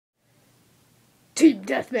Team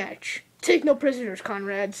deathmatch. Take no prisoners,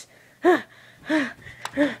 comrades. Boom,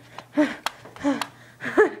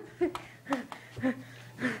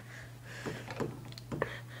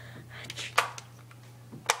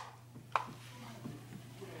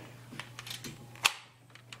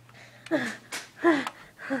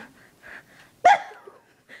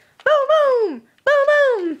 boom, boom,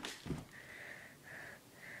 boom.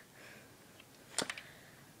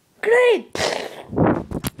 Great.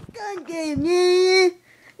 Gun game, yeah,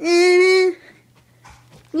 yeah,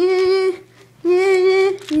 yeah, yeah,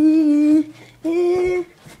 yeah, yeah,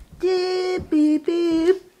 yeah, beep,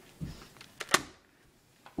 beep.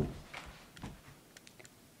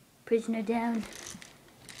 Prisoner down.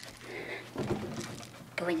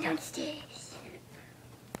 Going downstairs.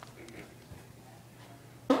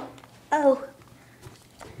 Oh.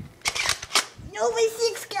 Nova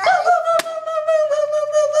 6, guys! Oh.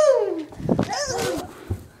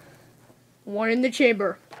 One in the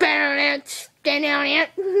chamber. Stand down, ant.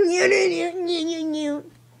 Wait,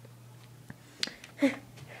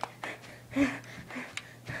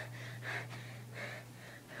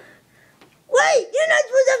 you're not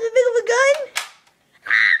supposed to have a big of a gun?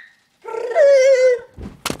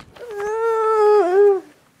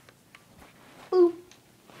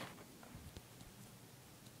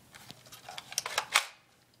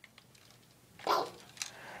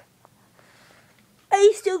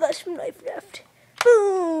 I still got some knife left.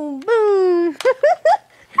 Boom, boom.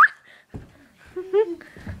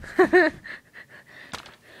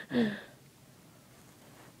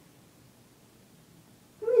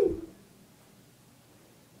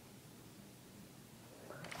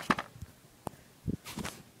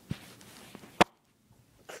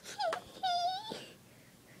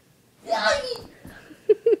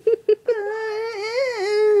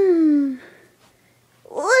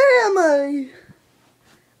 Where am I?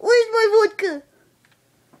 Where's my vodka?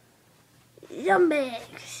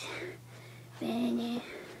 Zombies.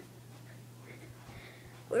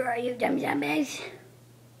 Where are you, dumb zombies?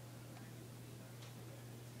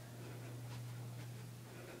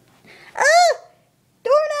 Ah!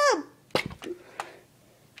 Doorknob!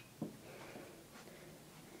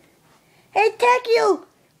 Hey, attack you!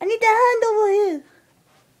 I need the hand over here.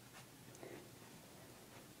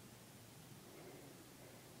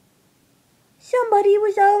 Somebody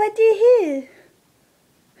was already here.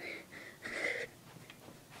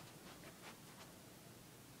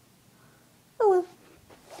 Oh well.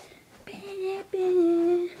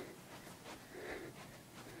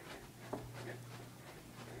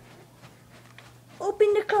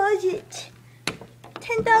 Open the closet.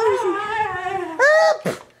 10,000. Up!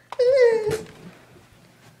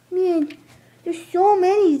 Man, there's so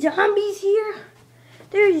many zombies here.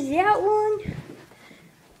 There's that one.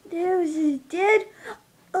 There's a dead.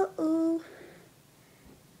 Uh-oh.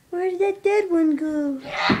 Where did that dead one go?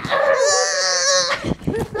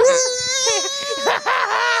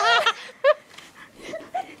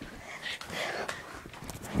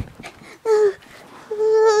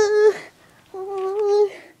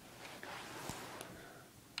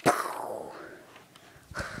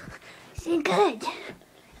 So good.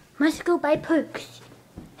 Must go buy perks.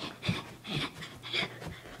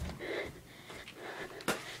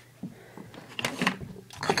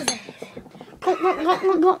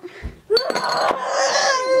 Go.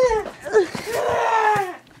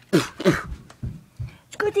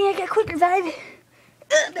 It's a good thing I got quick revive.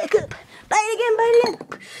 Back up. Buy it again.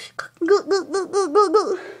 Go.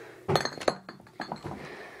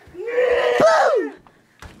 Boom!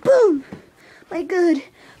 Boom! My God.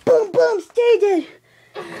 Boom, stay dead.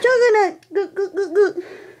 Juggernaut. Go.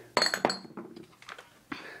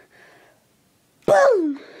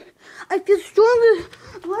 Boom! I feel stronger.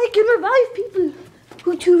 I can revive people.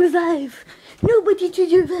 Who to revive? Nobody to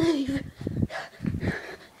revive.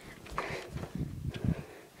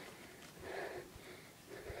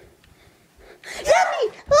 Zombie!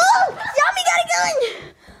 Oh! Zombie got a gun!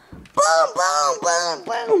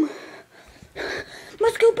 Boom.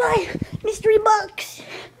 Must go buy mystery box.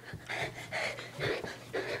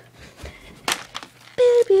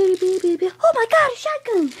 Oh my God, a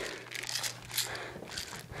shotgun.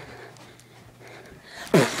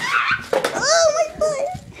 Oh, my butt!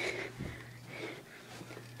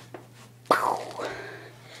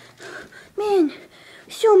 Man,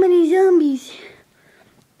 so many zombies.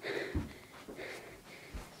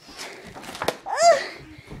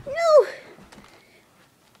 No!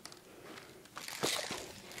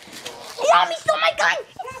 Zombie stole my gun!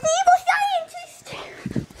 It's the evil scientist!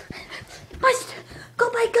 Must go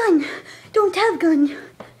buy gun. Don't have gun.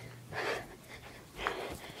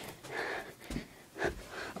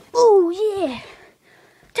 Oh, yeah.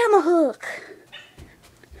 Tomahawk.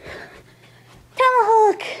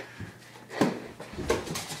 Tomahawk.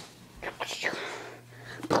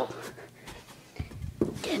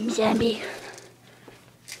 Damn zombie.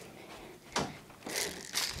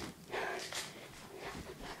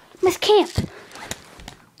 Must camp.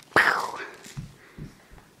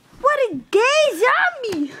 What a gay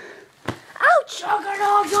zombie! Ouch!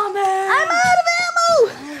 Juggernaut zombie! I'm out of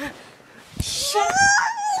ammo! Shit!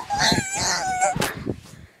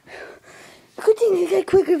 Good thing I got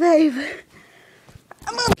quick revive.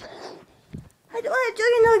 I'm up. I don't want a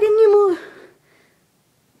juggernaut anymore.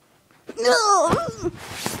 No!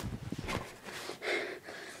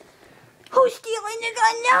 Who's stealing the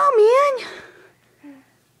gun now, man?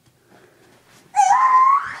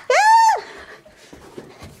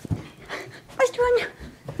 Must run.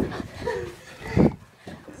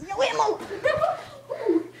 No ammo.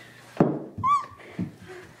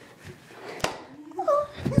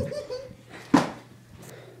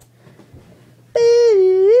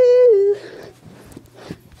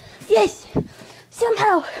 Yes,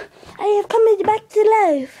 somehow I have come back to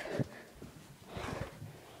life.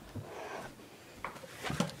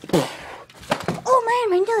 Oh man,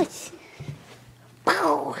 my nuts.